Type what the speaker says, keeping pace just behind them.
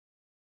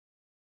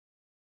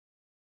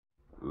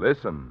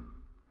Listen.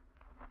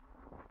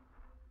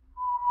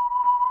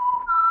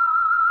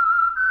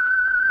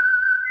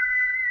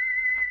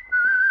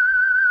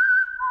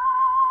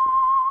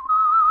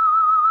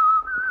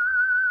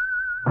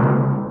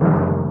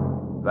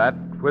 That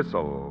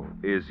whistle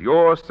is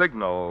your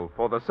signal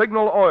for the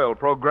Signal Oil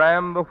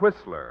program, The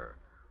Whistler,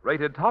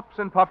 rated tops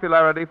in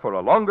popularity for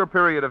a longer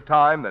period of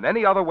time than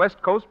any other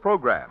West Coast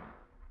program.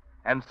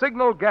 And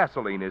Signal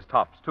gasoline is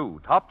tops,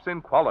 too, tops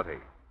in quality.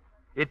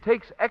 It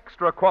takes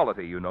extra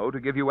quality, you know,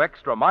 to give you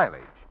extra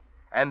mileage.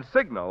 And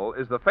Signal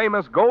is the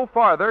famous Go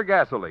Farther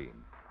gasoline,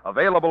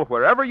 available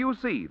wherever you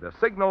see the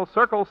Signal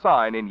Circle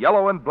sign in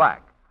yellow and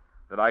black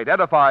that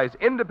identifies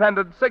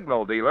independent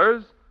Signal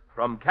dealers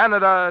from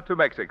Canada to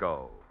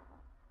Mexico.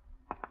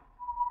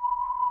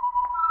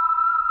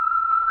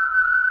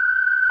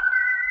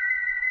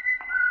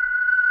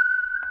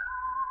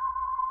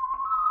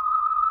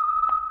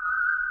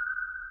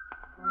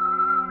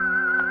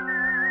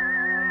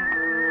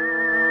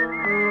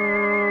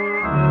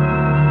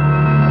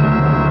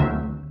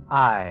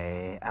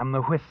 I am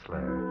the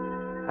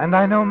Whistler, and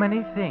I know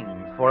many things,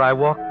 for I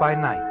walk by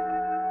night.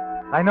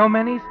 I know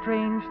many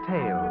strange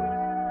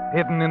tales,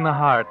 hidden in the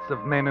hearts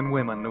of men and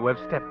women who have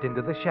stepped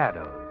into the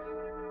shadows.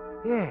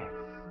 Yes,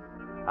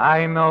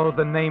 I know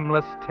the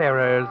nameless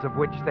terrors of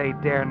which they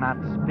dare not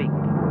speak.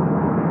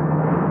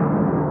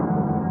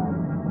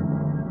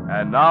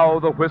 And now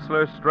the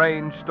Whistler's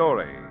strange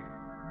story.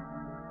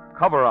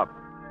 Cover Up.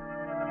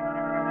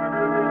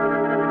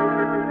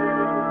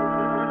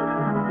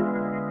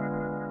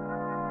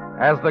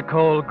 As the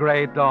cold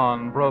gray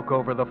dawn broke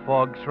over the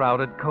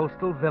fog-shrouded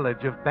coastal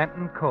village of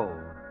Benton Cove,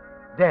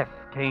 death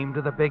came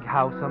to the big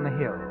house on the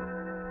hill.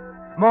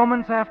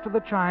 Moments after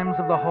the chimes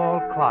of the hall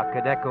clock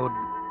had echoed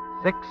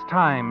 6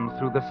 times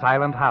through the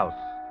silent house,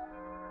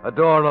 a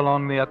door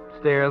along the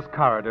upstairs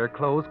corridor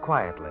closed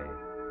quietly,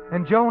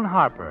 and Joan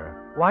Harper,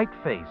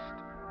 white-faced,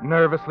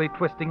 nervously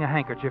twisting a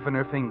handkerchief in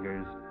her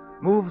fingers,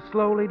 moved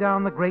slowly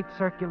down the great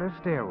circular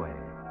stairway.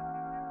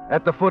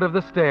 At the foot of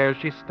the stairs,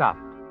 she stopped,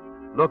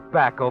 looked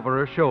back over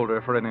her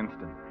shoulder for an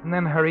instant, and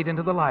then hurried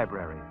into the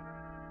library.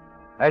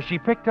 As she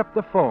picked up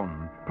the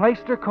phone,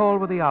 placed her call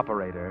with the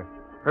operator,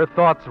 her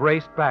thoughts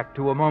raced back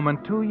to a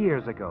moment 2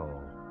 years ago,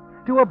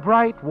 to a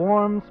bright,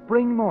 warm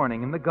spring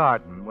morning in the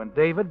garden when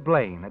David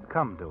Blaine had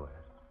come to her.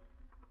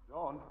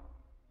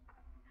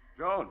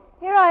 Joan.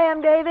 Here I am,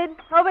 David.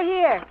 Over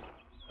here.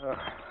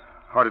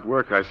 Hard at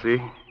work, I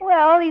see.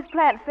 Well, these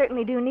plants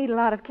certainly do need a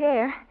lot of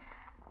care.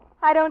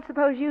 I don't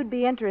suppose you'd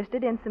be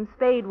interested in some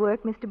spade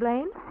work, Mr.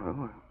 Blaine?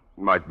 Well,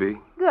 might be.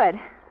 Good.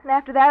 And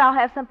after that, I'll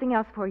have something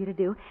else for you to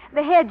do.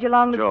 The hedge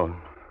along the...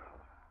 Joan.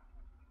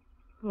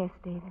 Yes,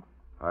 David.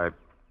 I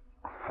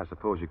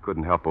suppose you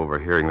couldn't help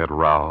overhearing that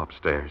row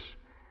upstairs.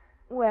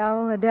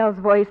 Well, Adele's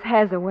voice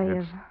has a way of...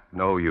 It's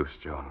no use,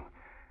 Joan.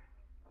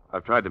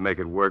 I've tried to make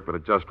it work, but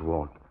it just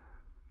won't.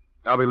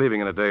 I'll be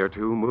leaving in a day or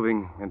two,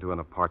 moving into an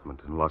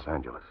apartment in Los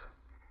Angeles.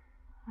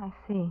 I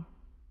see.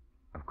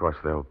 Of course,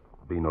 there'll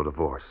be no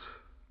divorce.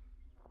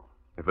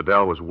 If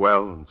Adele was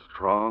well and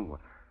strong, well,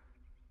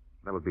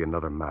 that would be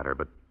another matter,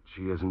 but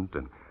she isn't,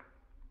 and,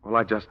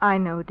 well, I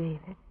know,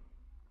 David.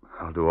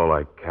 I'll do all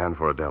I can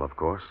for Adele, of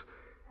course.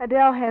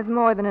 Adele has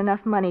more than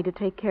enough money to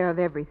take care of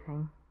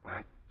everything.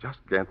 I just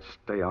can't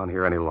stay on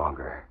here any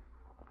longer.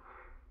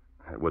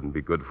 It wouldn't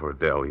be good for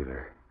Adele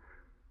either.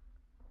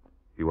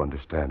 You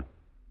understand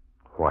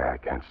why I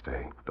can't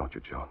stay, don't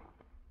you, Joan?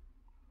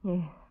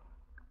 Yes,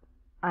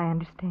 I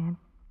understand.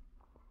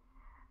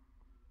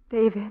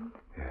 David.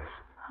 Yes.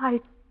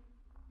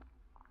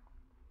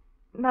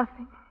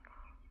 Nothing.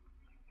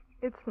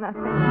 It's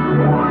nothing.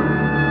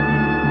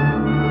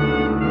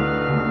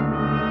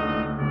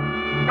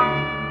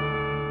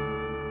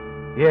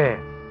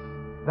 Yes,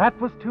 that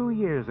was 2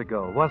 years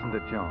ago, wasn't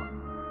it, Joan?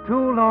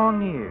 2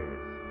 long years.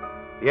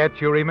 Yet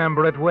you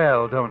remember it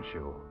well, don't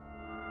you?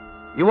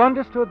 You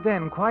understood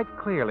then quite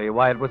clearly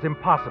why it was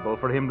impossible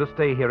for him to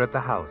stay here at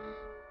the house.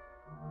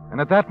 And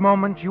at that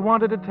moment, you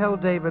wanted to tell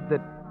David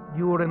that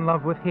you were in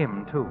love with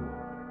him, too.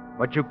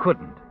 But you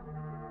couldn't.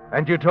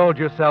 And you told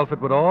yourself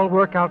it would all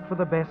work out for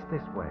the best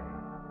this way.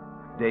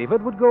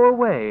 David would go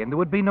away, and there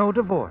would be no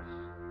divorce.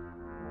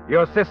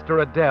 Your sister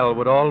Adele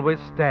would always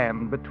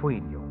stand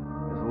between you,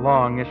 as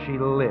long as she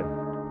lived.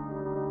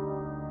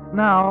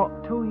 Now,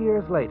 2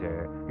 years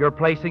later, you're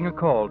placing a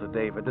call to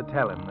David to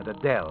tell him that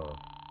Adele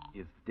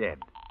is dead.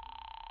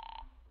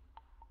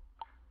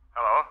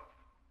 Hello?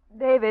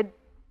 David,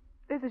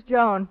 this is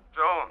Joan.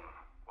 Joan.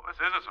 Well, this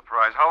is a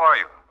surprise. How are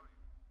you?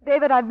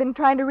 David, I've been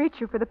trying to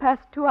reach you for the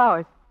past 2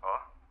 hours.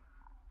 Oh?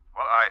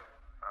 Well,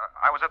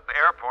 I was at the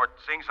airport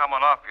seeing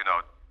someone off, you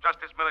know. Just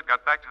this minute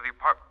got back to the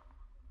apartment.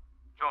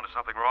 Joan, is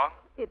something wrong?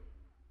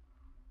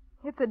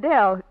 It's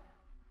Adele.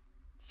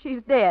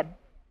 She's dead.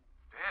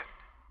 Dead?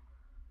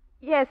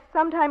 Yes,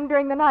 sometime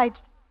during the night.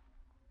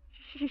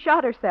 She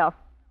shot herself.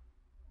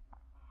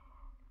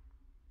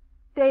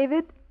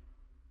 David?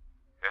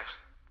 Yes?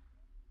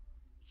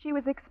 She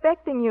was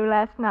expecting you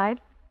last night.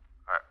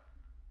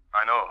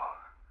 I know.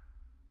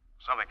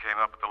 Something came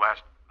up at the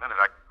last minute.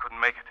 I couldn't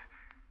make it.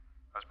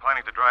 I was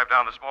planning to drive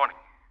down this morning.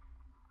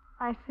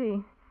 I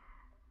see.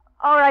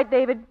 All right,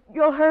 David.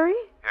 You'll hurry?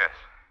 Yes.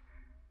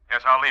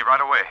 Yes, I'll leave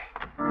right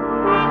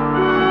away.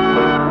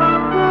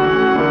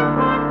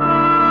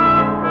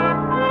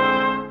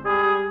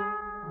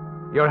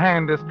 Your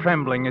hand is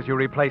trembling as you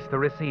replace the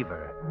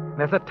receiver.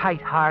 There's a tight,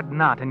 hard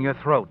knot in your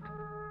throat.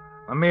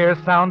 The mere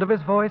sound of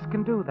his voice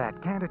can do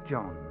that, can't it,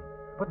 Joan?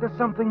 But there's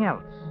something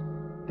else.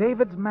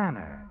 David's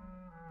manner.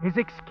 His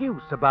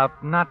excuse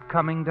about not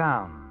coming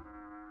down.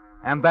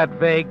 And that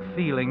vague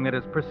feeling that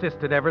has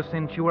persisted ever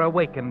since you were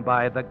awakened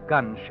by the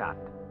gunshot.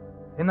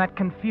 In that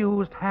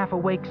confused,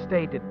 half-awake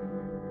state, it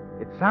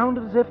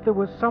sounded as if there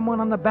was someone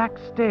on the back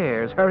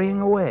stairs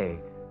hurrying away.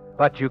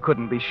 But you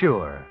couldn't be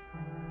sure.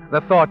 The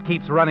thought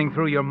keeps running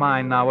through your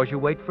mind now as you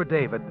wait for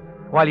David,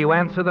 while you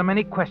answer the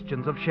many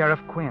questions of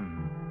Sheriff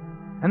Quinn.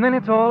 And then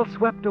it's all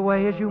swept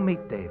away as you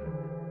meet David.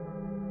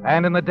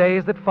 And in the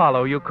days that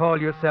follow, you call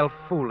yourself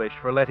foolish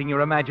for letting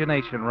your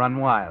imagination run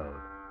wild.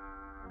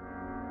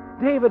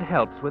 David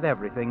helps with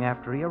everything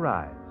after he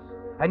arrives,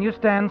 and you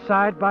stand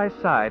side by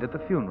side at the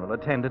funeral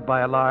attended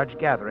by a large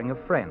gathering of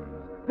friends,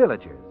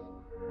 villagers.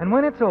 And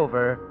when it's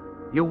over,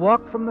 you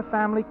walk from the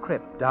family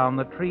crypt down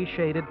the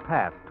tree-shaded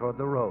path toward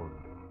the road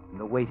in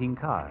the waiting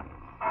car.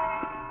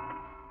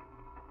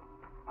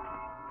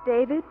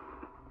 David,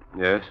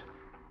 Yes?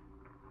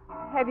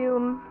 have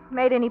you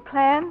made any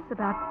plans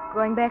about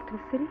going back to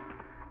the city?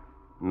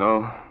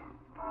 No.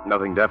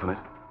 Nothing definite.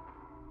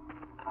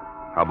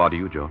 How about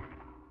you, Joan?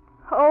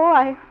 Oh,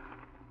 I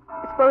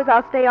suppose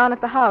I'll stay on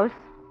at the house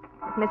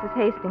with Mrs.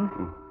 Hastings.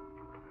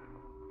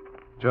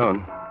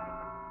 Joan,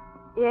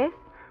 Yes?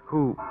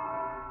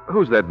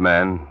 who's that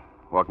man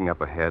walking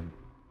up ahead,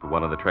 the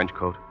one in the trench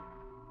coat?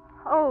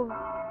 Oh,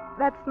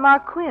 that's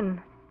Mark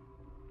Quinn.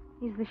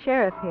 He's the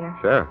sheriff here.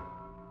 Sheriff.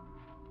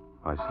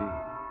 I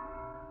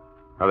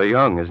see. Rather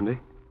young, isn't he?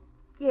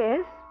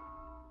 Yes.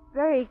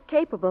 Very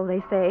capable,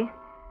 they say.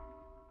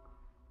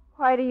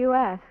 Why do you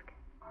ask?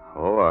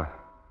 Oh,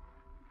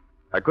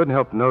 I couldn't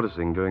help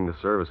noticing during the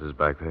services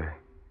back there.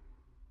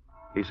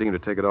 He seemed to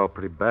take it all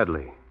pretty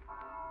badly.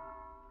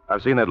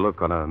 I've seen that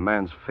look on a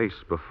man's face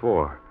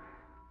before.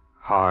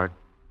 Hard,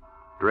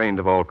 drained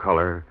of all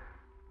color,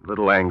 a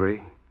little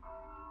angry.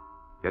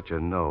 Yet you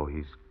know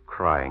he's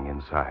crying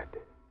inside.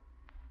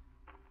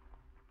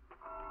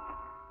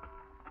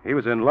 He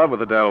was in love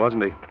with Adele,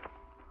 wasn't he?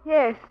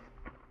 Yes,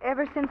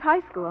 ever since high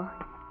school.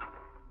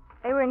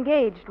 They were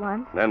engaged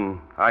once.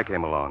 Then I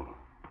came along.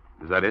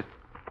 Is that it?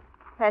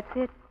 That's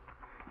it.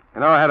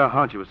 You know, I had a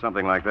hunch it was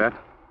something like that.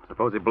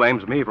 Suppose he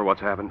blames me for what's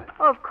happened.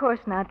 Oh, of course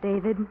not,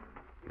 David.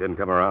 He didn't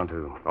come around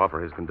to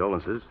offer his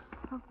condolences.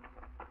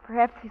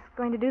 Perhaps he's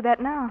going to do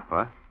that now.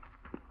 What?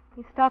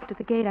 He stopped at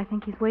the gate. I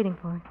think he's waiting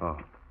for us. Oh.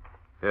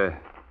 Yeah.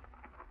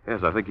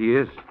 Yes, I think he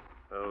is.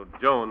 Oh,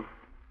 Joan,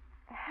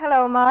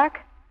 Hello, Mark.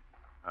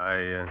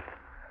 I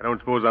don't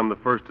suppose I'm the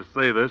first to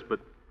say this, but,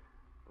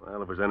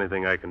 well, if there's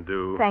anything I can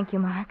do... Thank you,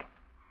 Mark.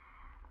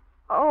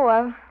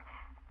 Oh,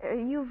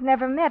 you've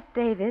never met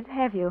David,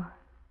 have you?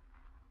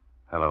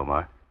 Hello,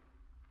 Mark.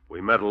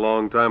 We met a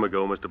long time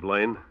ago, Mr.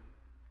 Blaine.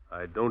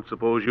 I don't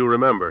suppose you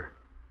remember.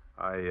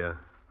 I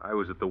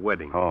was at the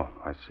wedding. Oh,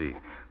 I see.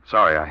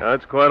 Sorry,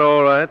 That's quite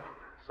all right.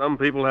 Some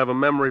people have a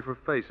memory for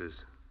faces.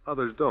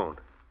 Others don't.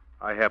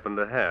 I happen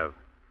to have.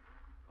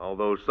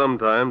 Although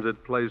sometimes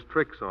it plays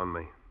tricks on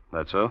me.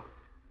 That's so?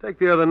 Take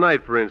the other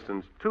night, for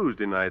instance,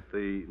 Tuesday night,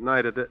 the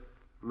night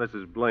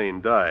Mrs.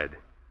 Blaine died.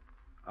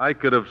 I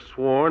could have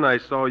sworn I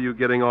saw you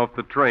getting off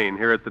the train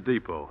here at the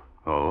depot.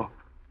 Oh?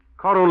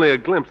 Caught only a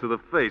glimpse of the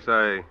face.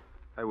 I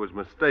was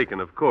mistaken,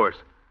 of course.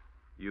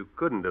 You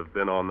couldn't have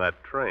been on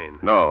that train.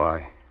 No,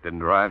 I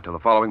didn't arrive till the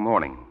following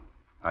morning.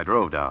 I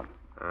drove down.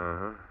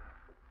 Uh-huh.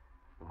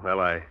 Well,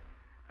 I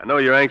know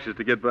you're anxious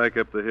to get back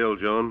up the hill,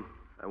 Joan.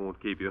 I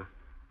won't keep you.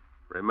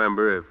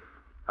 Remember, if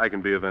I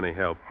can be of any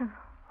help.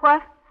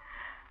 What?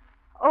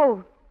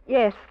 Oh,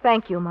 yes,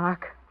 thank you,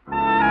 Mark.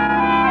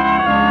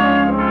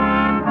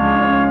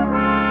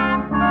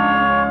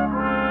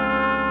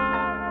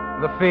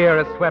 The fear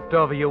has swept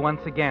over you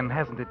once again,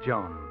 hasn't it,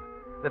 Joan?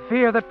 The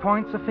fear that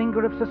points a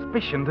finger of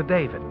suspicion to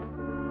David.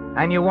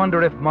 And you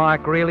wonder if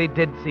Mark really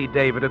did see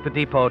David at the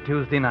depot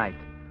Tuesday night.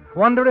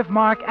 Wonder if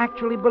Mark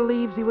actually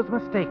believes he was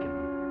mistaken.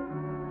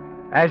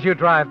 As you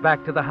drive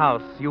back to the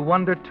house, you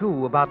wonder,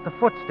 too, about the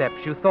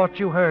footsteps you thought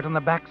you heard on the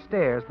back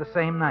stairs the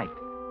same night.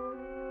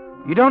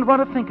 You don't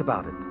want to think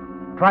about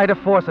it. Try to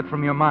force it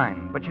from your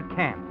mind, but you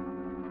can't.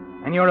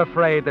 And you're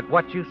afraid that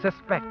what you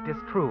suspect is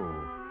true.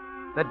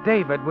 That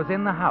David was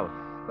in the house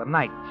the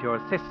night your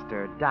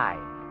sister died.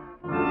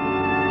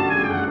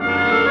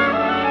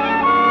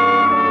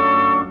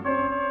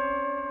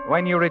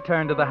 When you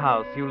return to the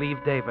house, you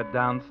leave David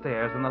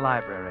downstairs in the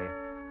library.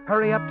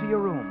 Hurry up to your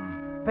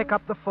room. Pick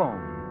up the phone.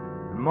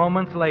 And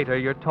moments later,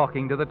 you're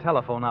talking to the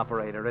telephone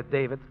operator at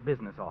David's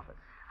business office.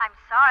 I'm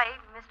sorry.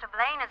 Mr.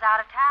 Blaine is out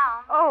of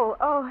town.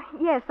 Oh,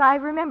 yes, I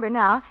remember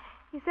now.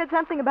 He said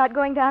something about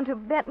going down to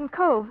Benton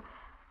Cove.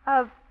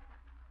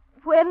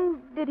 When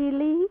did he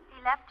leave?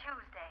 He left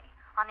Tuesday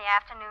on the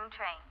afternoon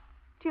train.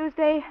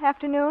 Tuesday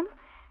afternoon?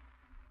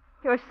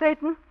 You're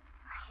certain?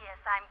 Yes,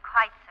 I'm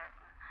quite certain.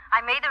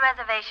 I made the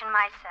reservation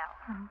myself.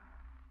 Oh,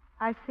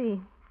 I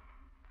see.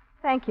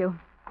 Thank you.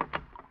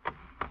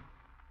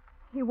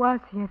 He was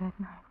here that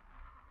night.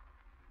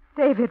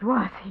 David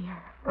was here.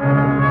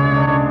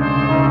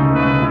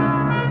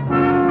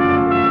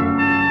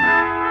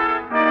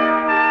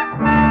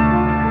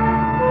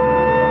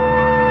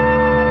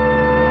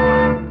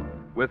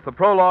 With the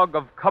prologue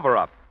of Cover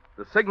Up,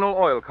 the Signal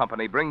Oil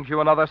Company brings you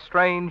another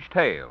strange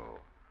tale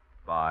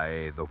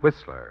by The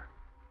Whistler.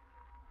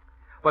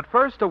 But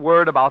first, a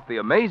word about the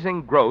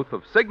amazing growth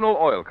of Signal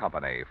Oil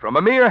Company from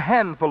a mere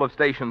handful of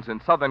stations in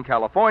Southern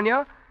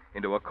California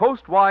into a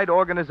coast-wide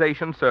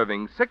organization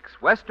serving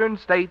 6 western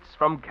states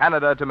from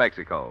Canada to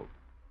Mexico.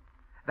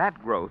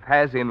 That growth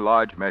has, in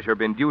large measure,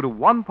 been due to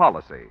one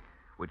policy,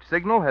 which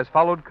Signal has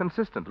followed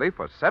consistently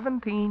for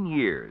 17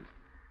 years,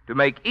 to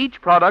make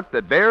each product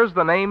that bears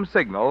the name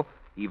Signal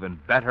even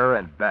better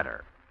and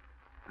better.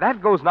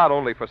 That goes not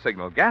only for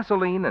Signal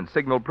gasoline and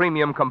Signal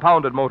premium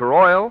compounded motor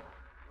oil,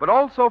 but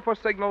also for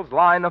Signal's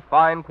line of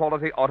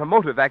fine-quality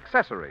automotive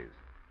accessories.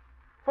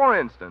 For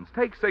instance,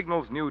 take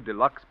Signal's new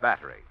deluxe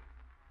battery.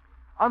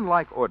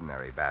 Unlike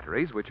ordinary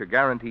batteries, which are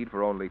guaranteed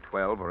for only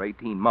 12 or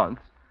 18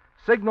 months,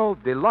 Signal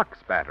deluxe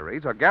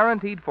batteries are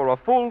guaranteed for a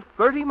full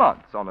 30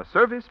 months on a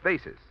service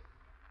basis.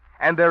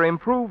 And their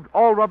improved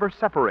all-rubber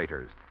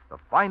separators, the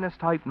finest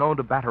type known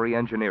to battery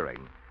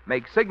engineering,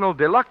 make Signal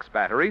deluxe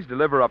batteries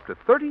deliver up to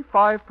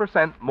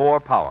 35% more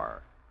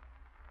power.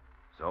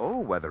 So,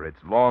 whether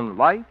it's long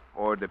life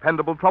or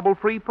dependable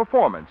trouble-free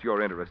performance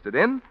you're interested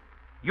in,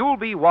 you'll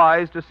be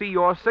wise to see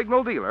your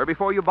Signal dealer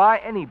before you buy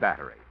any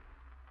battery.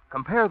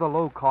 Compare the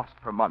low cost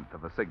per month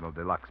of a Signal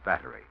deluxe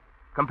battery.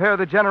 Compare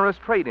the generous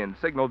trade-in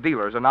Signal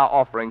dealers are now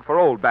offering for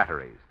old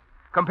batteries.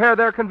 Compare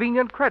their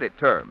convenient credit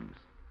terms.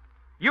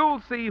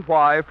 You'll see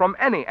why, from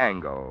any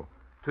angle,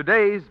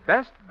 today's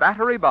best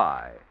battery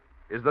buy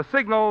is the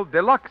Signal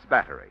Deluxe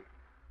battery,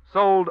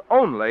 sold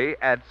only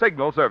at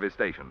Signal service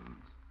stations.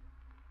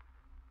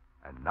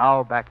 And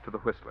now back to the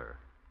Whistler.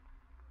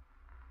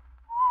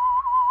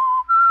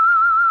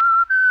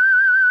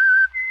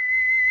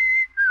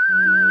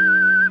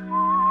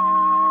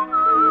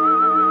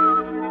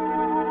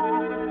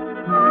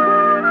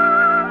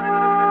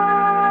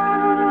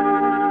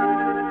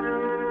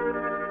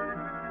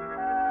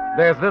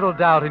 There's little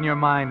doubt in your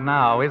mind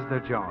now, is there,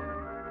 Joan?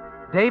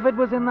 David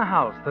was in the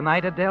house the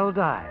night Adele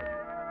died.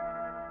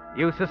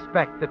 You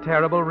suspect the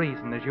terrible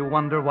reason as you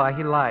wonder why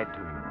he lied to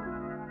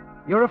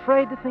you. You're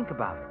afraid to think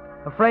about it,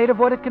 afraid of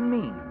what it can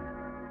mean.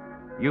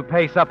 You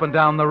pace up and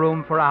down the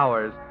room for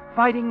hours,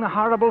 fighting the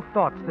horrible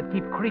thoughts that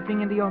keep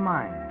creeping into your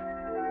mind.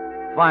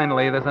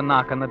 Finally, there's a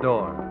knock on the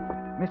door.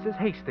 Mrs.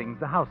 Hastings,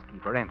 the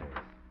housekeeper, enters.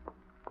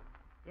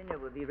 Dinner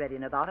will be ready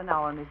in about an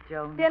hour, Miss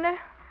Jones. Dinner?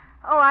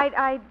 Oh,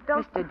 I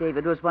don't... Mr.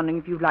 David was wondering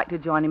if you'd like to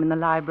join him in the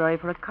library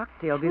for a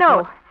cocktail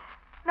before...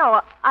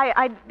 No,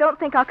 I don't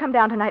think I'll come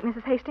down tonight,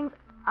 Mrs. Hastings.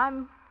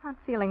 I'm not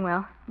feeling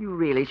well. You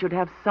really should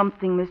have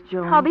something, Miss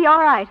Jones. I'll be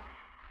all right.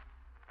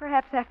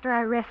 Perhaps after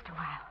I rest a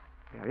while.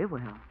 Very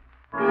well.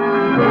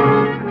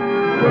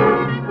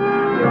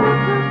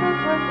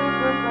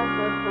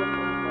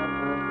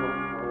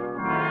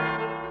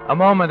 A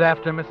moment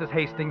after Mrs.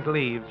 Hastings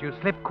leaves, you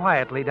slip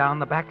quietly down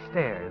the back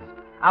stairs,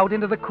 out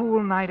into the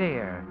cool night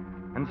air,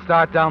 and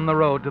start down the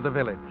road to the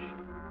village.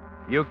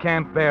 You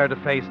can't bear to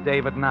face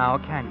David now,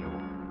 can you?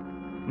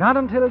 Not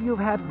until you've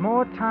had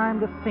more time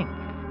to think.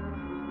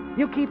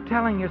 You keep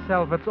telling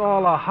yourself it's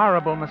all a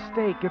horrible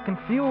mistake. You're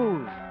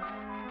confused,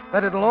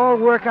 that it'll all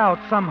work out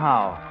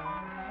somehow.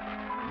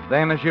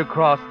 Then, as you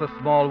cross the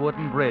small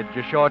wooden bridge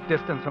a short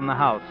distance from the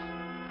house,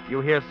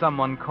 you hear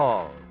someone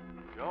call.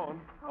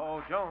 Joan?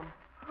 Oh, Joan.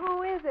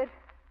 Who is it?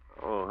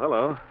 Oh,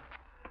 hello.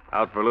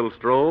 Out for a little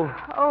stroll?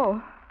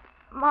 Oh,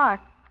 Mark.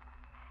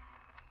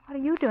 What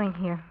are you doing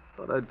here?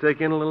 Thought I'd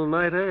take in a little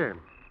night air.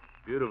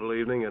 Beautiful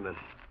evening, isn't it?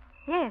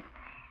 Yes.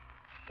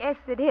 Yes,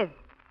 it is.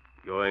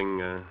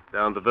 Going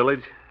down the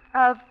village?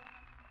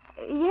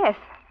 Yes.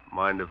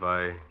 Mind if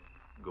I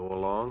go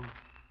along?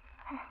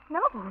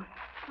 No,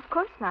 of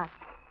course not.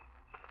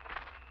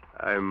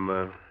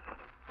 I'm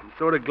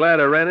sort of glad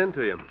I ran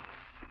into you.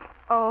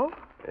 Oh?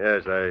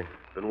 Yes, I've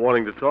been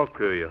wanting to talk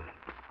to you.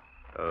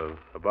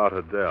 About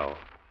Adele.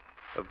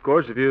 Of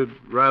course, if you'd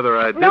rather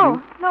I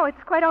didn't... No,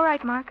 it's quite all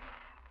right, Mark.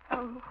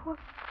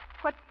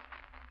 What?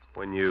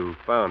 When you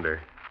found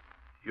her,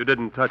 you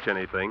didn't touch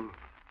anything.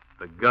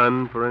 The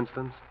gun, for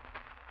instance?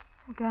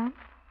 A gun?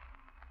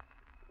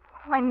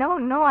 Why,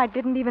 no, I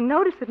didn't even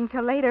notice it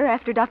until later,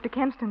 after Dr.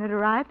 Kempston had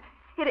arrived.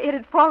 It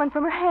had fallen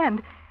from her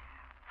hand.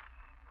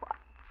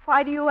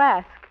 Why do you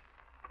ask?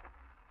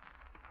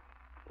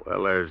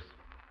 Well, there's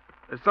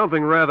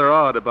something rather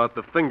odd about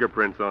the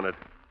fingerprints on it.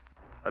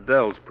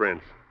 Adele's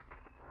prints.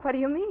 What do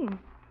you mean?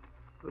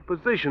 The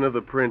position of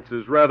the prints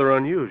is rather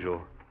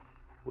unusual.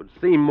 Would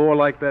seem more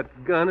like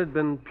that gun had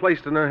been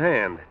placed in her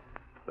hand.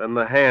 Then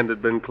the hand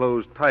had been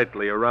closed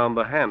tightly around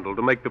the handle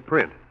to make the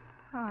print.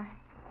 Oh, I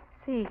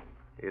see.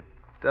 It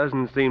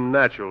doesn't seem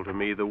natural to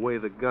me the way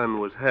the gun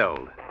was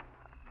held.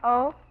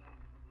 Oh?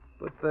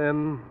 But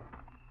then,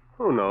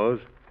 Who knows?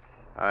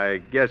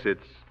 I guess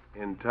it's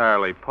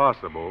entirely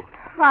possible.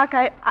 Mark,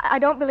 I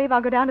don't believe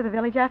I'll go down to the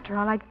village after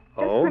all. I just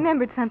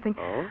remembered something.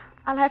 Oh?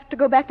 I'll have to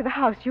go back to the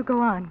house. You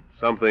go on.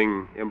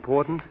 Something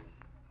important?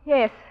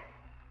 Yes.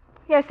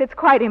 Yes, it's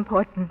quite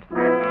important.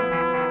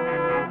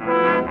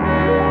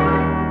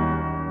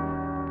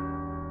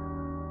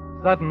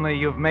 Suddenly,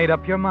 you've made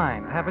up your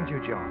mind, haven't you,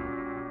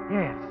 Joan?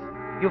 Yes.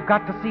 You've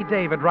got to see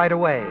David right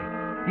away.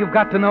 You've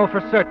got to know for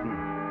certain.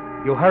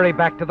 You hurry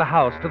back to the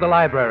house, to the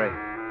library.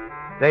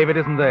 David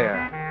isn't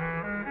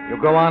there. You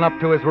go on up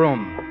to his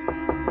room.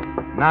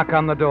 Knock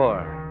on the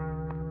door.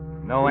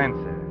 No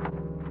answer.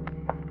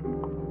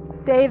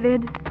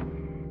 David.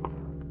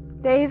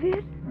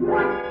 David?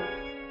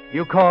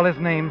 You call his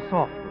name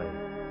softly,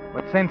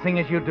 but sensing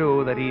as you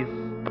do that he's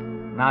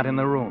not in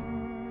the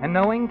room, and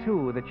knowing,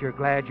 too, that you're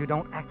glad you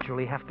don't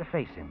actually have to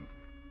face him.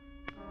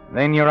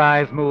 Then your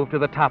eyes move to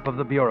the top of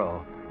the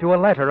bureau, to a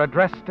letter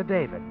addressed to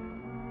David.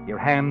 Your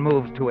hand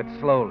moves to it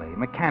slowly,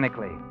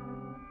 mechanically.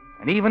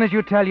 And even as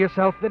you tell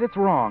yourself that it's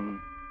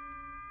wrong,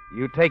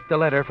 you take the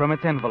letter from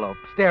its envelope,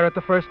 stare at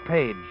the first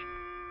page,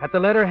 at the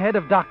letterhead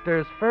of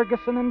Doctors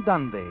Ferguson and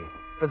Dunby,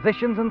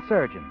 physicians and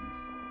surgeons.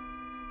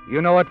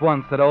 You know at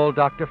once that old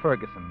Dr.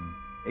 Ferguson,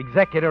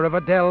 executor of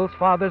Adele's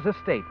father's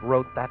estate,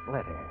 wrote that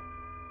letter.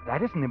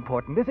 That isn't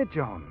important, is it,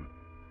 Joan?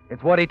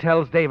 It's what he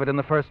tells David in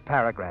the first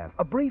paragraph,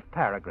 a brief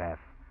paragraph,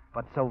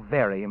 but so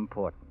very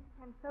important.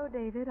 And so,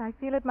 David, I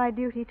feel it my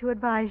duty to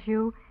advise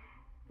you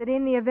that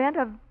in the event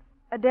of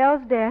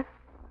Adele's death,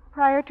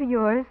 prior to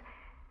yours,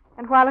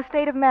 and while a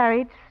state of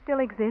marriage still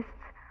exists,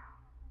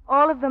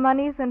 all of the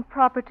monies and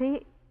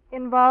property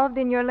involved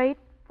in your late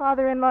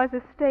father-in-law's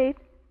estate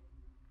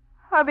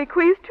are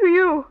bequeathed to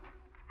you.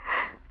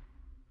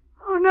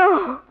 Oh,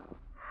 no.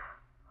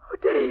 Oh,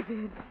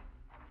 David.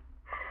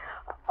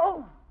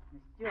 Oh,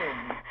 Miss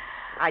Jones.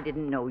 I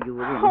didn't know you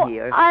were in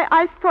here.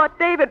 I thought,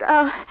 David,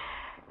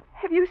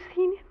 have you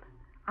seen him?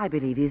 I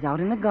believe he's out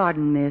in the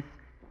garden, miss.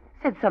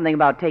 Said something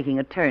about taking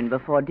a turn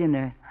before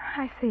dinner.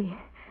 I see.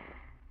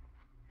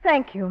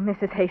 Thank you,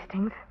 Mrs.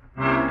 Hastings.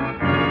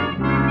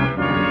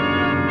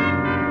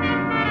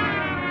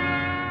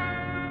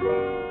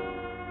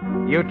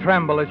 You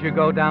tremble as you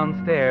go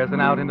downstairs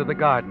and out into the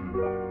garden.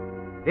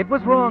 It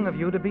was wrong of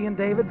you to be in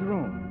David's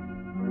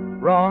room.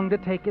 Wrong to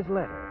take his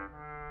letter.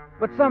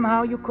 But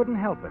somehow you couldn't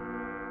help it.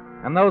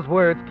 And those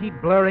words keep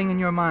blurring in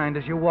your mind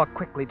as you walk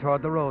quickly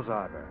toward the rose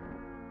arbor.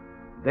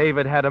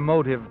 David had a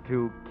motive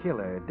to kill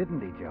her,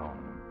 didn't he, Joan?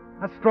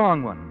 A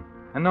strong one.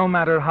 And no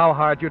matter how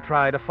hard you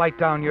try to fight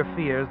down your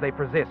fears, they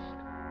persist.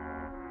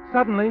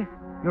 Suddenly,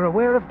 you're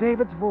aware of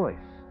David's voice,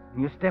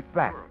 and you step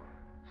back.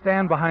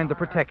 Stand behind the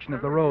protection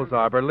of the rose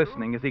arbor,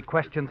 listening as he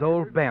questions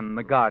old Ben,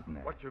 the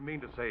gardener. What you mean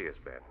to say is,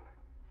 Ben,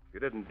 you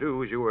didn't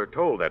do as you were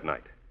told that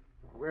night.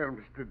 Well,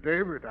 Mr.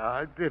 David,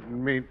 I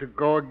didn't mean to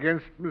go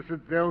against Miss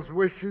Adele's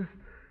wishes,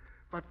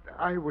 but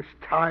I was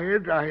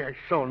tired. I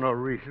saw no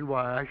reason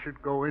why I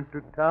should go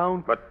into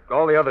town. But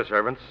all the other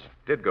servants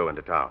did go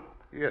into town.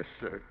 Yes,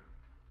 sir.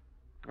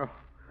 Oh,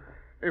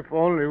 if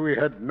only we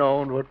had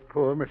known what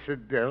poor Miss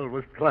Adele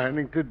was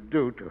planning to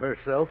do to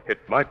herself.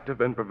 It might have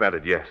been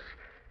prevented, yes.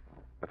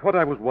 But what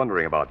I was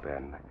wondering about,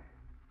 Ben,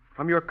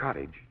 from your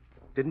cottage,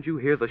 didn't you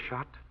hear the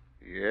shot?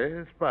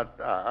 Yes, but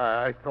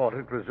I thought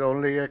it was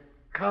only a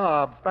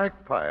car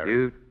backfiring.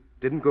 You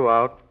didn't go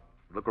out,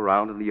 look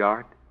around in the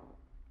yard?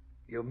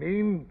 You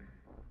mean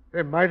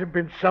there might have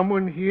been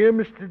someone here,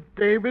 Mr.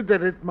 David,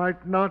 that it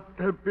might not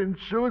have been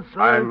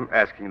suicide? I'm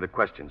asking the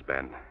questions,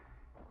 Ben.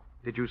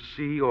 Did you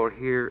see or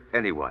hear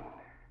anyone?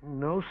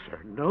 No,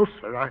 sir. No,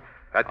 sir.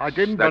 That's, I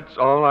didn't. That's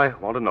all I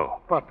want to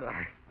know. But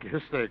I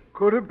guess there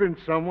could have been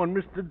someone,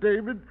 Mr.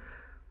 David.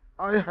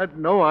 I had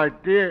no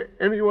idea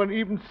anyone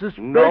even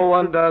suspected. No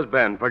one does,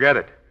 Ben. Forget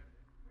it.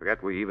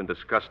 Forget we even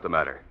discussed the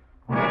matter.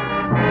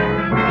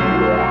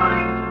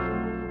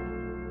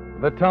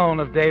 The tone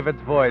of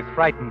David's voice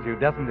frightens you,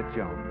 doesn't it,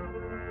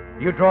 Joan?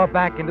 You draw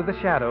back into the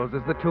shadows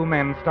as the two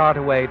men start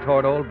away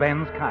toward old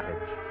Ben's cottage.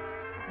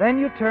 Then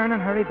you turn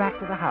and hurry back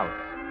to the house.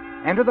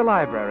 Enter the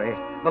library,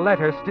 the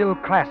letter still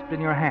clasped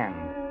in your hand.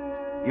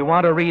 You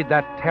want to read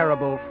that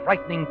terrible,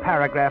 frightening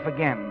paragraph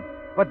again,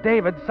 but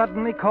David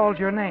suddenly calls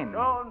your name.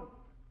 John!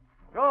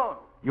 John!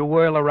 You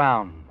whirl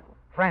around,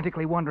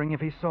 frantically wondering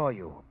if he saw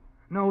you,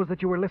 knows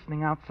that you were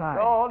listening outside.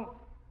 John!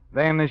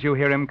 Then, as you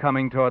hear him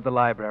coming toward the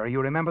library,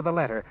 you remember the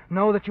letter,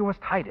 know that you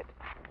must hide it.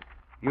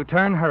 You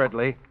turn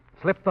hurriedly,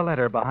 slip the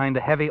letter behind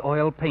a heavy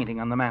oil painting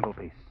on the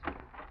mantelpiece.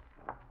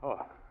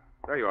 Oh,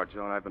 there you are,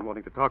 Joan. I've been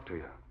wanting to talk to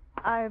you.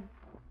 I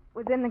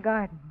was in the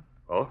garden.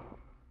 Oh?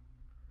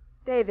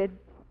 David,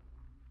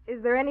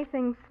 is there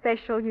anything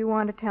special you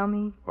want to tell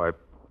me? Why,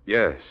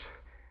 yes.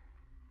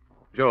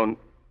 Joan,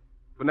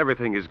 when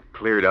everything is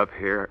cleared up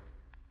here,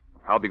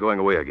 I'll be going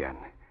away again.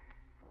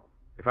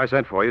 If I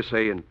sent for you,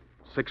 say, in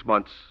 6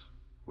 months,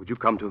 would you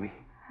come to me?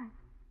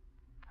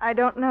 I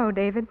don't know,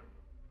 David.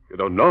 You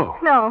don't know?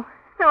 No,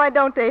 I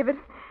don't, David.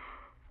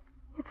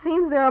 It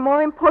seems there are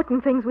more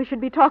important things we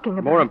should be talking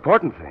about. More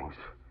important things?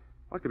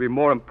 What could be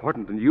more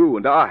important than you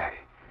and I?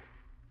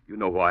 You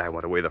know why I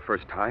went away the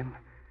first time.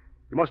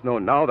 You must know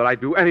now that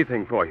I'd do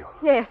anything for you.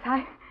 Yes,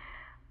 I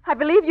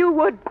believe you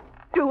would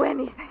do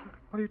anything.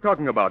 What are you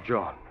talking about,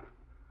 Joan?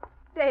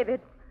 David,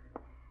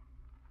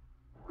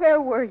 where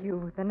were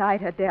you the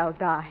night Adele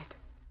died?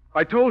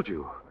 I told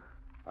you.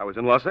 I was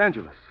in Los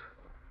Angeles.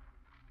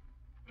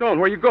 Joan,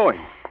 where are you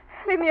going?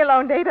 Leave me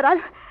alone, David.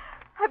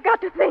 I've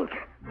got to think.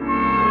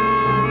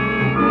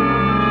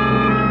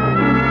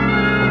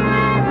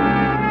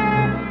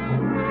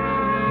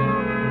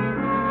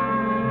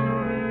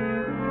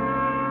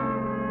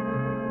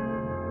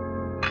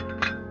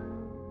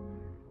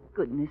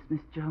 Goodness, Miss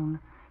Joan.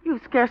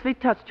 You've scarcely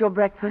touched your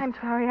breakfast. I'm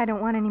sorry, I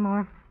don't want any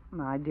more.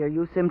 My dear,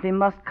 you simply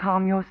must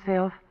calm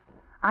yourself.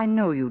 I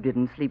know you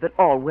didn't sleep at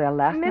all well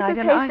last night,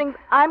 Mrs. and Hastings,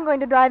 I'm going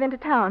to drive into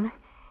town.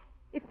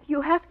 If you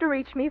have to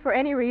reach me for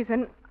any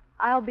reason,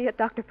 I'll be at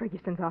Dr.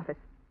 Ferguson's office.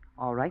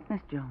 All right,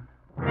 Miss Joan.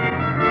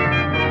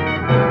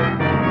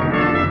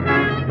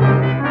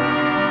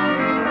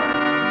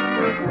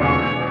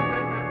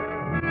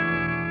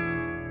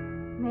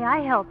 May I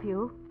help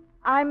you?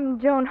 I'm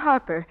Joan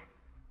Harper.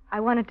 I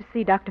wanted to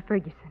see Dr.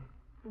 Ferguson.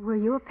 Were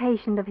you a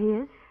patient of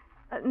his?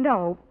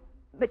 No,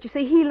 but you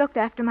see, he looked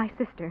after my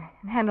sister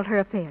and handled her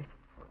affairs.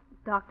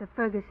 Dr.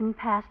 Ferguson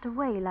passed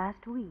away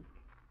last week.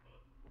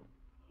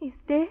 He's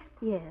dead?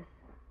 Yes.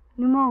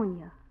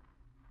 Pneumonia.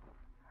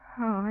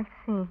 Oh, I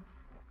see.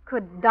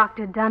 Could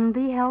Dr.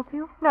 Dunby help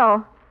you?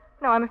 No,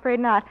 I'm afraid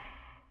not.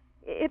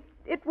 It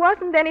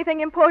wasn't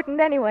anything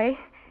important anyway.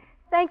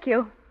 Thank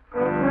you.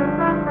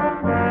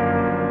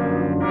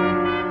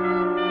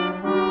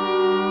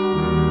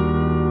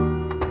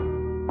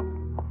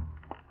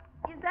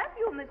 Is that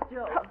you, Miss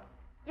Joan?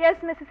 Yes,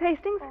 Mrs.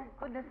 Hastings? Oh,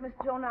 goodness, Miss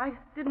Joan, I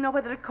didn't know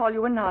whether to call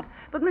you or not.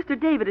 But Mr.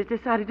 David has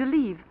decided to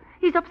leave.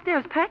 He's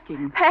upstairs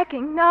packing.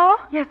 Packing? No?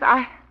 Yes,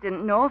 I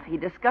didn't know if he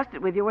discussed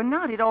it with you or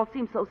not. It all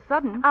seemed so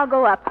sudden. I'll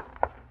go up.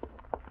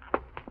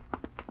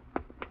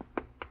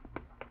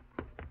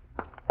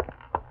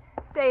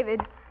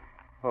 David.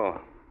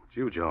 Oh, it's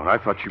you, Joan. I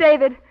thought you...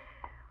 David,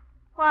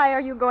 why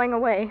are you going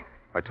away?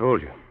 I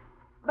told you.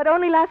 But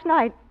only last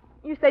night.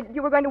 You said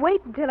you were going to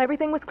wait until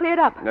everything was cleared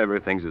up.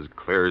 Everything's as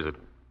clear as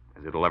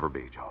it'll ever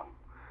be, Joan.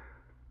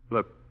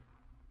 Look,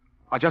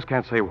 I just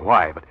can't say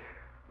why, but...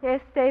 Yes,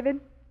 David?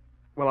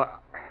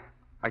 Well,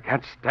 I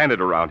can't stand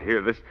it around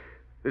here.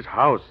 This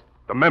house,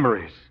 the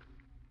memories.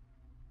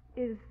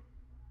 Is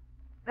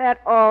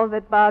that all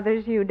that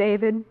bothers you,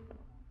 David?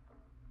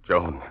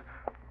 Joan,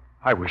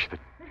 I wish that...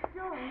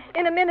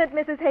 In a minute,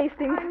 Mrs.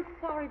 Hastings. I'm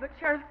sorry, but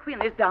Sheriff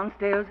Quinn is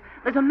downstairs.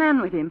 There's a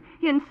man with him.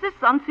 He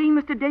insists on seeing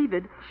Mr.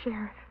 David.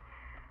 Sheriff.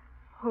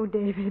 Oh,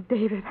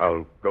 David.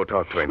 I'll go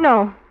talk to him.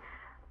 No.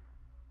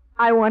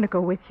 I want to go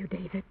with you,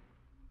 David.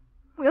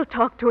 We'll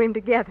talk to him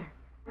together.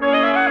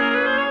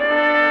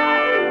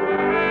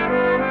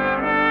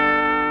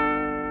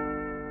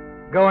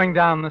 Going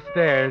down the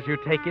stairs, you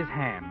take his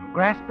hand,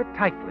 grasp it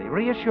tightly,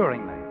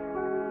 reassuringly.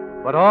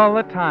 But all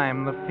the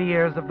time, the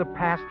fears of the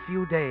past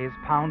few days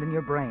pound in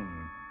your brain,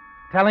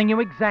 telling you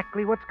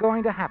exactly what's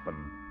going to happen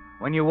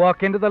when you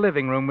walk into the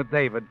living room with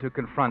David to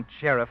confront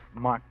Sheriff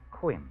Mark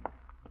Quinn.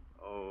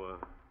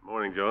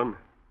 Morning, Joan.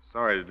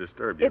 Sorry to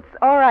disturb you. It's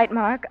all right,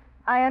 Mark.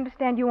 I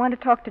understand you want to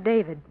talk to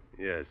David.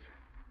 Yes.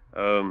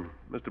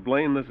 Mr.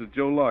 Blaine, this is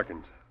Joe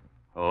Larkins.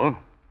 Oh?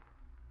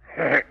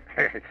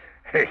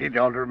 You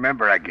don't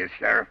remember, I guess,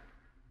 Sheriff.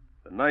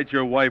 The night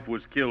your wife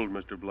was killed,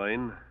 Mr.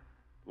 Blaine,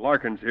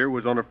 Larkins here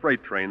was on a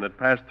freight train that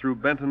passed through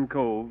Benton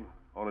Cove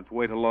on its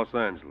way to Los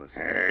Angeles.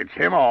 It's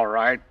him, all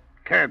right.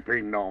 Can't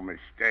be no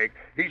mistake.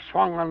 He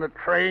swung on the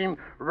train,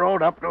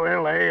 rode up to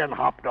L.A., and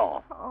hopped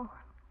off. Oh,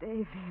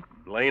 David.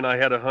 Blaine, I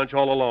had a hunch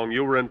all along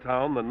you were in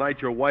town the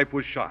night your wife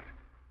was shot.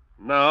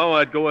 Now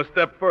I'd go a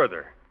step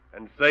further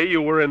and say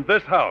you were in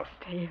this house.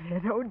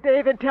 David, oh,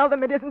 David, tell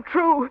them it isn't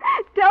true.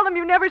 Tell them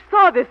you never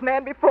saw this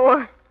man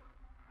before.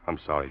 I'm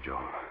sorry,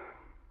 Joan.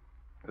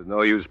 There's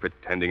no use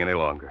pretending any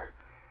longer.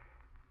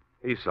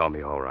 He saw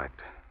me all right.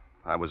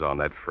 I was on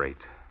that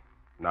freight.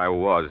 And I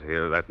was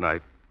here that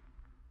night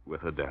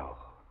with Adele.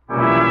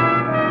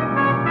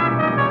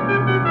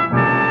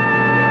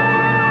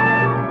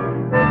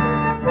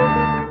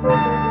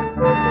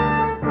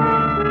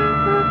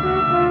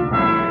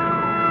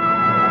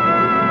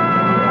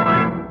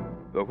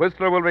 The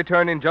Whistler will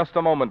return in just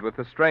a moment with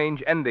the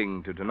strange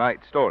ending to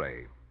tonight's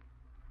story.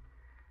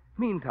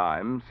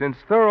 Meantime, since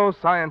thorough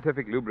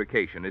scientific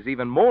lubrication is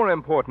even more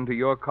important to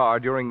your car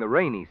during the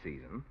rainy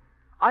season,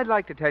 I'd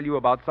like to tell you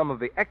about some of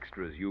the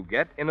extras you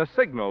get in a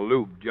Signal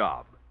lube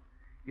job.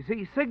 You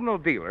see, Signal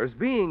dealers,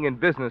 being in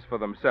business for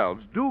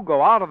themselves, do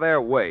go out of their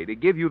way to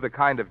give you the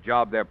kind of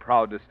job they're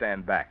proud to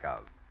stand back of.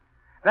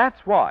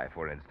 That's why,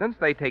 for instance,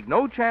 they take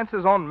no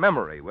chances on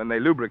memory when they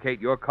lubricate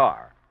your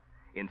car.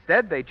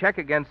 Instead, they check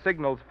against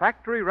Signal's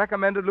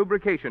factory-recommended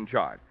lubrication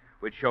chart,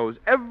 which shows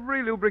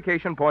every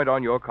lubrication point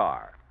on your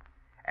car.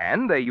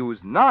 And they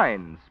use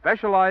 9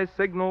 specialized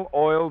Signal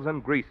oils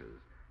and greases,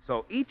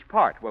 so each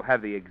part will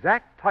have the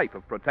exact type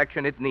of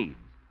protection it needs.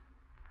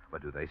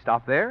 But do they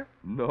stop there?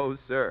 No,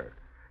 sir.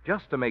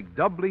 Just to make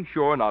doubly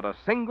sure not a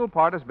single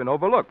part has been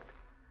overlooked,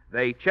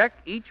 They check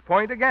each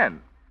point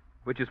again,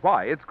 which is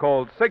why it's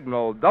called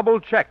Signal Double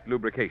Check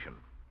Lubrication.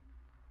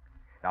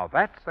 Now,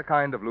 that's the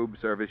kind of lube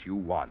service you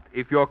want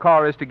if your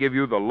car is to give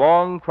you the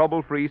long,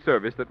 trouble-free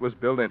service that was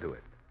built into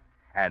it.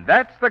 And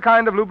that's the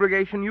kind of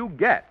lubrication you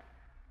get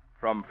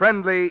from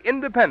friendly,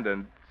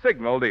 independent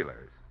Signal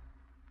dealers.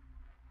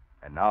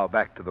 And now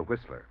back to the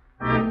Whistler.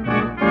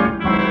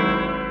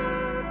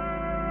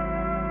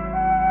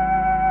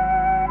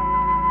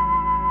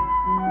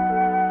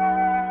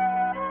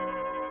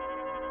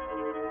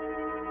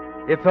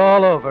 It's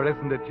all over,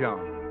 isn't it,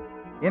 Joan?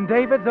 In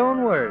David's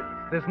own words,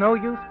 there's no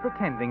use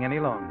pretending any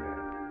longer.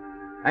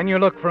 And you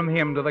look from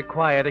him to the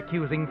quiet,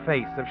 accusing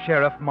face of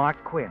Sheriff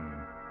Mark Quinn.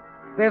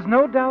 There's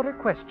no doubt or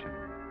question.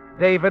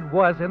 David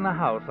was in the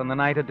house on the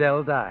night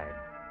Adele died.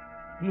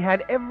 He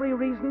had every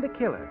reason to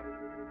kill her.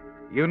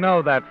 You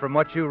know that from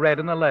what you read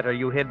in the letter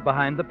you hid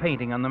behind the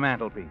painting on the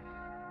mantelpiece.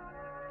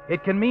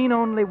 It can mean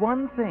only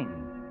one thing.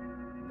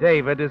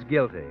 David is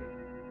guilty.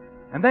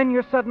 And then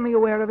you're suddenly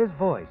aware of his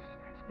voice,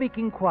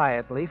 speaking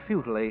quietly,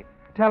 futilely,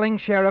 telling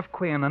Sheriff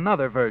Quinn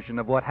another version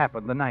of what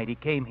happened the night he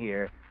came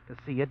here to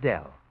see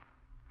Adele.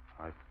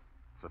 I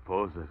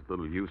suppose there's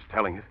little use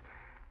telling it.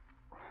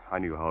 I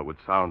knew how it would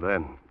sound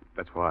then.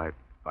 That's why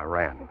I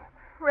ran.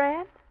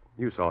 Ran?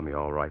 You saw me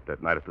all right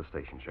that night at the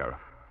station, Sheriff.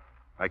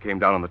 I came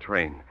down on the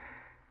train.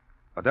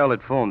 Adele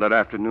had phoned that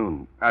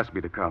afternoon, asked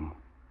me to come.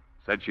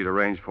 Said she'd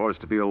arranged for us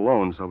to be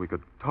alone so we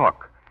could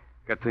talk,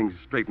 get things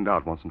straightened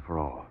out once and for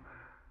all.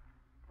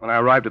 When I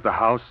arrived at the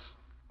house,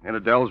 in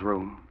Adele's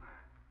room,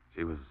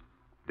 she was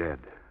dead.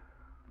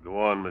 Go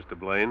on, Mr.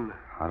 Blaine.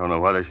 I don't know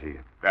whether she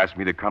asked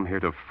me to come here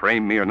to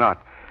frame me or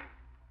not.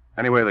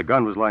 Anyway, the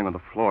gun was lying on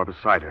the floor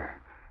beside her.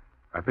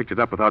 I picked it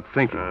up without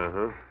thinking.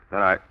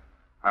 Then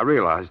I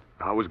realized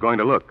how it was going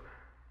to look.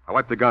 I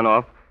wiped the gun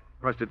off,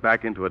 pressed it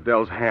back into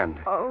Adele's hand.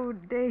 Oh,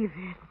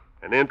 David.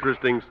 An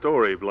interesting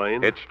story,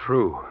 Blaine. It's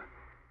true.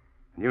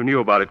 You knew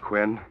about it,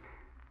 Quinn.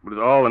 It was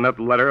all in that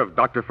letter of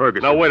Dr.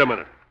 Ferguson. Now, wait a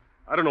minute.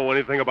 I don't know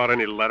anything about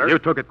any letter. You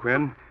took it,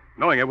 Quinn.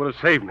 Knowing it would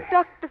have saved me.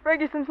 Dr.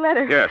 Ferguson's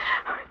letter. Yes.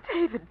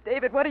 Oh,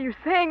 David, what are you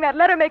saying? That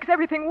letter makes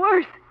everything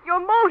worse. Your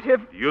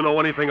motive. Do you know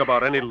anything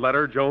about any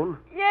letter, Joan?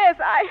 Yes,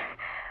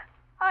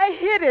 I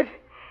hid it.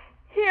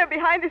 Here,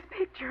 behind this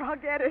picture. I'll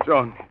get it.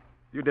 Joan,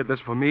 you did this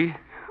for me?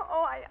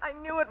 Oh, I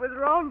knew it was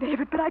wrong,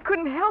 David, but I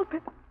couldn't help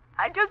it.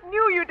 I just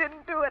knew you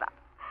didn't do it.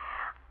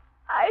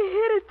 I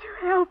hid it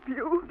to help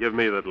you. Give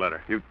me that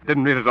letter. You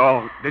didn't read it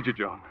all, did you,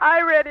 Joan?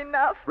 I read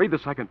enough. Read the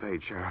second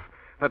page, Sheriff.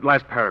 That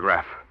last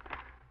paragraph.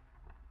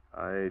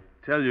 I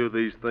tell you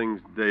these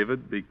things,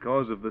 David,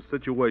 because of the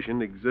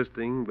situation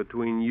existing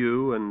between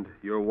you and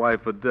your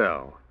wife,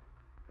 Adele,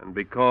 and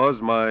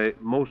because my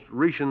most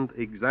recent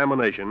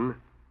examination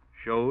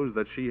shows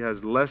that she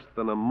has less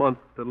than a month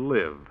to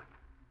live.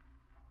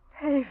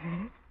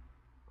 David.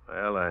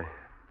 Well, I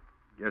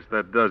guess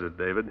that does it,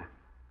 David.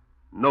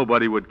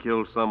 Nobody would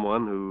kill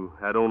someone who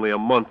had only a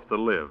month to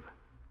live.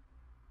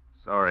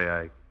 Sorry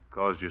I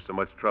caused you so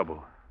much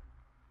trouble.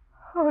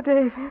 Oh,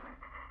 David.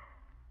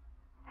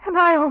 And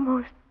I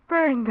almost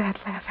burned that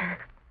letter.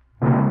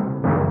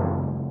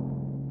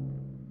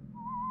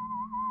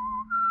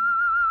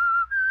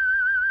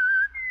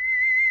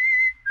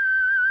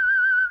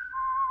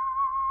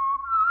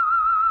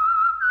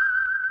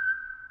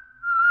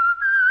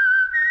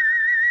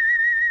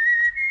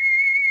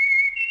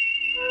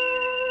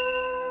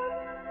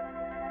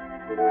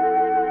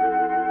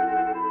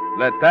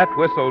 Let that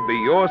whistle be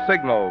your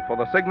signal for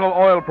the Signal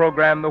Oil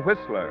program, The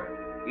Whistler,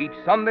 each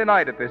Sunday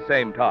night at this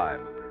same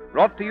time.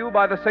 Brought to you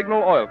by the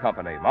Signal Oil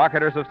Company,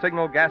 marketers of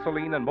Signal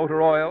gasoline and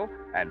motor oil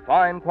and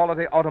fine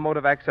quality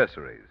automotive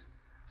accessories.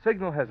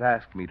 Signal has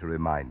asked me to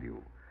remind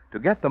you, to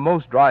get the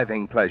most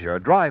driving pleasure,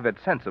 drive at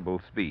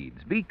sensible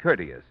speeds, be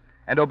courteous,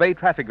 and obey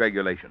traffic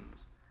regulations.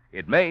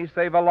 It may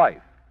save a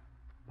life,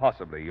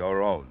 possibly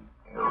your own.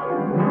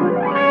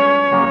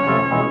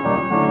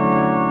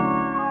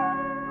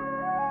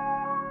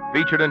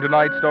 Featured in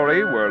tonight's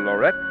story were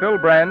Lorette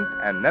Philbrandt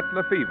and Nett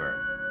Lefevre.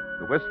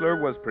 The Whistler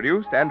was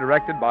produced and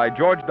directed by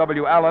George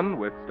W. Allen,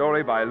 with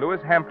story by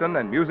Lewis Hampton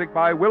and music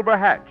by Wilbur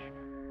Hatch,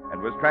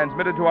 and was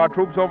transmitted to our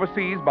troops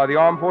overseas by the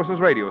Armed Forces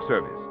Radio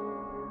Service.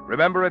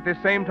 Remember at this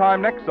same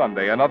time next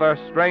Sunday, another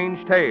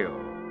strange tale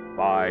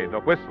by The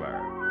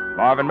Whistler.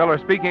 Marvin Miller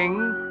speaking.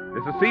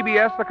 This is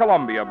CBS, the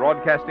Columbia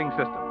Broadcasting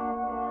System.